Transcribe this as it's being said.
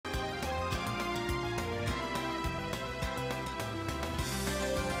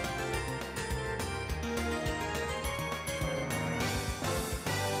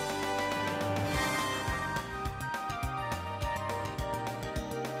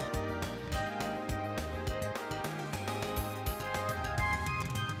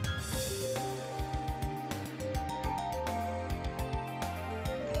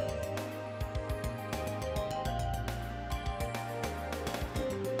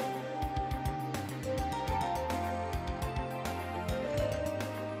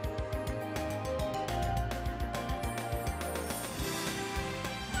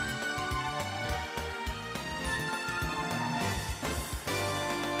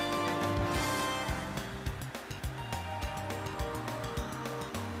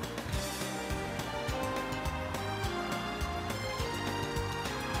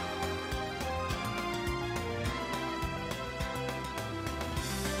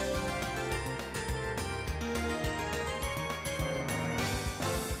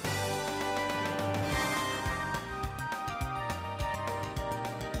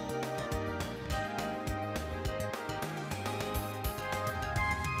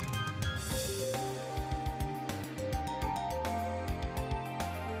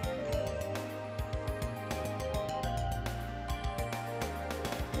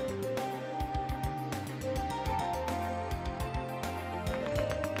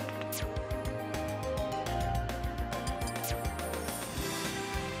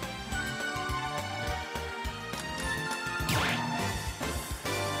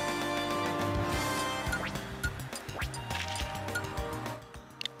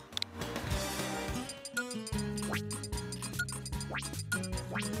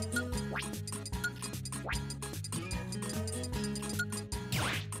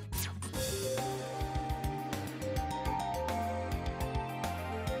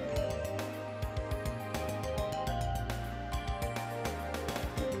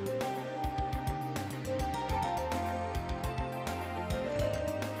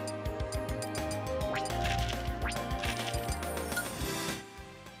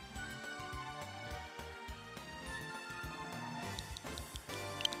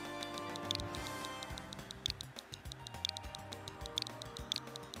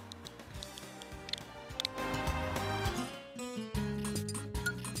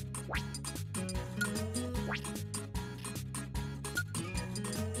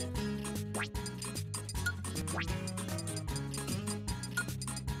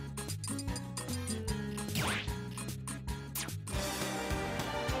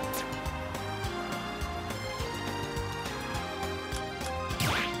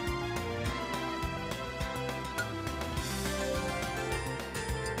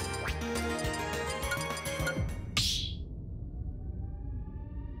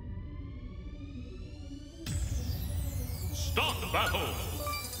Start battle.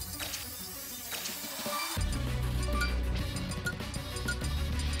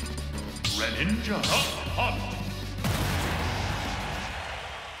 Greninja hunt.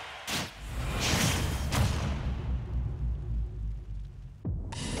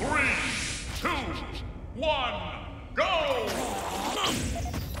 3, 2, 1, go!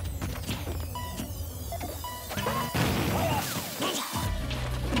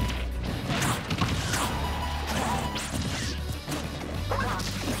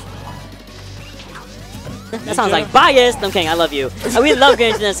 That sounds like biased. No, I'm kidding. I love you. We love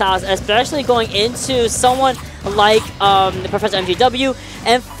Greninja in this house, especially going into someone like Prof3ssorMGW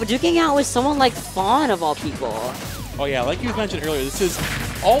and duking out with someone like Fawn of all people. Oh yeah, like you mentioned earlier, this is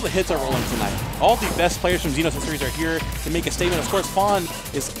all the hits are rolling tonight. All the best players from Xeno series are here to make a statement. Of course, Fawn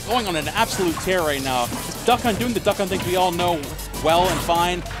is going on an absolute tear right now. Just Duck Hunt doing the Duck Hunt things we all know well and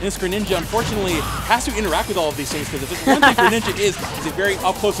fine. And this Greninja, unfortunately, has to interact with all of these things because if there's one thing Greninja is a very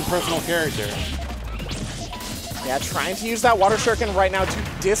up close and personal character. Yeah, trying to use that Water Shuriken right now to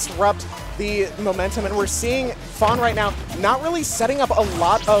disrupt the momentum, and we're seeing Fawn right now not really setting up a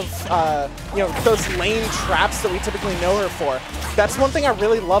lot of those lane traps that we typically know her for. That's one thing I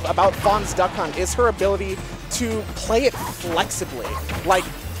really love about Fawn's Duck Hunt is her ability to play it flexibly. Like,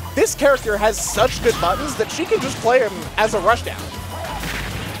 this character has such good buttons that she can just play him as a rushdown.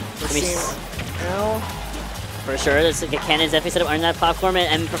 We're seeing now. For sure, the cannons definitely set up on that platform,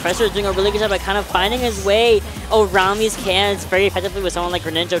 and Professor is doing a really good job at kind of finding his way around these cannons very effectively with someone like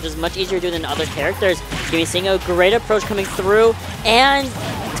Greninja, which is much easier to do than other characters. You're seeing a great approach coming through, and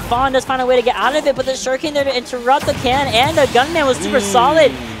Fawn does find a way to get out of it, but the Shuriken there to interrupt the cannon, and the Gunman was super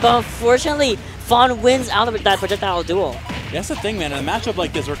solid, but unfortunately, Fawn wins out of that projectile duel. That's the thing, man. In a matchup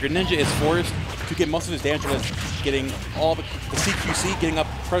like this where Greninja is forced to get most of his damage with getting all the CQC, getting up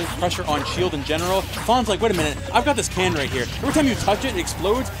pressure on shield in general, Fawn's like, wait a minute, I've got this can right here. Every time you touch it, it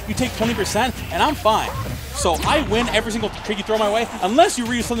explodes, you take 20%, and I'm fine. So I win every single trick you throw my way, unless you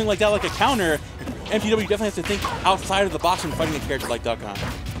read something like that like a counter. MGW definitely has to think outside of the box when fighting a character like Duck Hunt.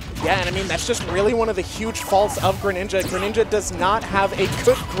 Yeah, and I mean, that's just really one of the huge faults of Greninja. Greninja does not have a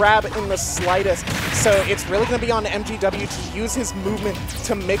good grab in the slightest, so it's really going to be on MGW to use his movement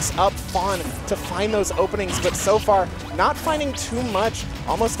to mix up Fawn to find those openings, but so far, not finding too much,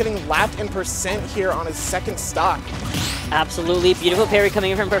 almost getting lapped in percent here on his second stock. Absolutely beautiful parry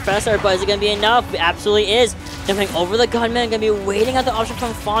coming in from Professor, but is it going to be enough? It absolutely is. Jumping over the gunman, going to be waiting at the option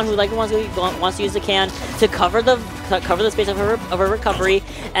from Fawn, who likely wants to use the can to cover the space of her recovery.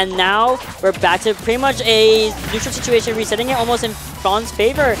 And now we're back to pretty much a neutral situation, resetting it almost in Fawn's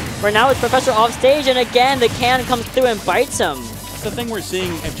favor. Where now it's Professor off stage, and again the can comes through and bites him. The thing we're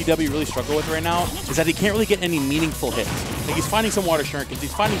seeing MGW really struggle with right now is that he can't really get any meaningful hits. Like, he's finding some Water Shurikens,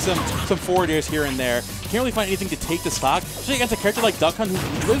 he's finding some forward airs here and there. He can't really find anything to take the stock. Especially against a character like Duck Hunt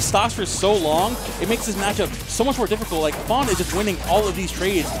who lives stocks for so long, it makes this matchup so much more difficult. Like, Fawn is just winning all of these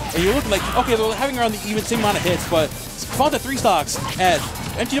trades, and you're looking like, okay, they're having around the even same amount of hits, but Fawn's at 3 stocks, and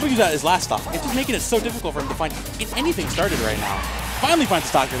MGW's at his last stock. It's just making it so difficult for him to find anything started right now. Finally finds the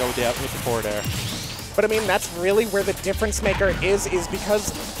stock here though with the forward air. But I mean, that's really where the difference maker is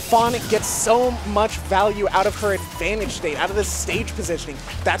because Fawn gets so much value out of her advantage state, out of the stage positioning.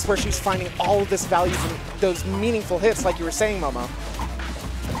 That's where she's finding all of this value from those meaningful hits, like you were saying, Momo.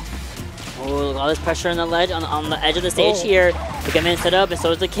 Oh, all this pressure on the ledge, on the edge of the stage here. The gunman set up, and so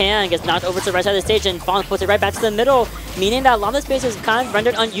does the can. Gets knocked over to the right side of the stage, and Fawn puts it right back to the middle, meaning that a lot of the space is kind of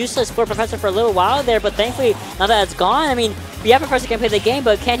rendered useless for Professor for a little while there. But thankfully, now that it's gone, I mean, yeah, Professor can play the game,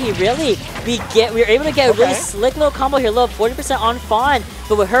 but can he really? We're able to get a really slick little combo here, little 40% on Fawn,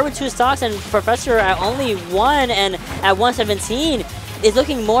 but with her with 2 stocks and Professor at only 1 and at 117, is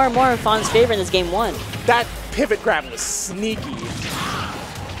looking more and more in Fawn's favor in this game 1. That pivot grab was sneaky.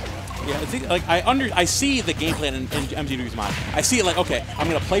 Yeah, I see the game plan in MGW's mind. I see it like, okay, I'm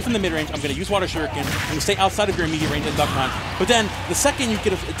going to play from the mid-range, I'm going to use Water Shuriken, I'm going to stay outside of your immediate range in Duck Hunt, but then the second you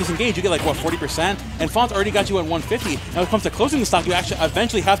get a disengage, you get like, what, 40%? And Fawn's already got you at 150. Now when it comes to closing the stock, you actually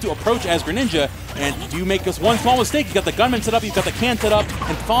eventually have to approach as Greninja, and you make just one small mistake, you got the gunman set up, you've got the can set up,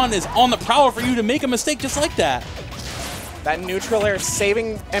 and Fawn is on the prowl for you to make a mistake just like that. That neutral air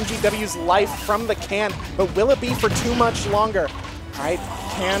saving MGW's life from the can, but will it be for too much longer? All right,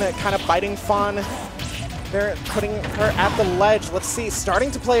 can kind of biting Fawn. They're putting her at the ledge. Let's see,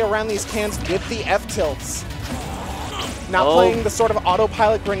 starting to play around these cans with the F-tilts. Not playing the sort of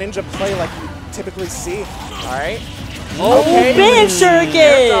autopilot Greninja play like you typically see. All right. Okay. Big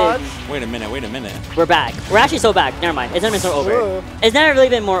Shuriken! Wait a minute. We're back. We're actually so back. Never mind. It's never been so over. It's never really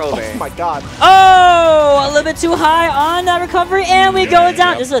been more over. Oh my god. Oh! A little bit too high on that recovery, and we go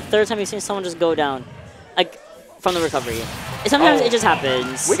down. This is the 3rd time we've seen someone just go down. Like, from the recovery. Sometimes Oh. it just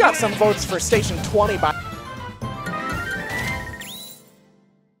happens. We got some votes for Station 20 by...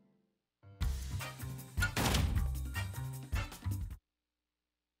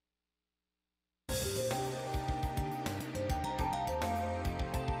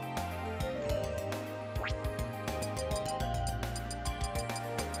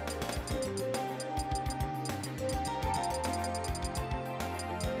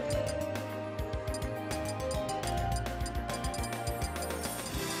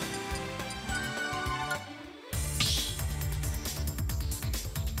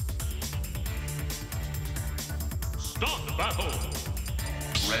 Start the battle.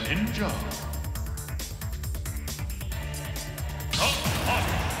 Greninja.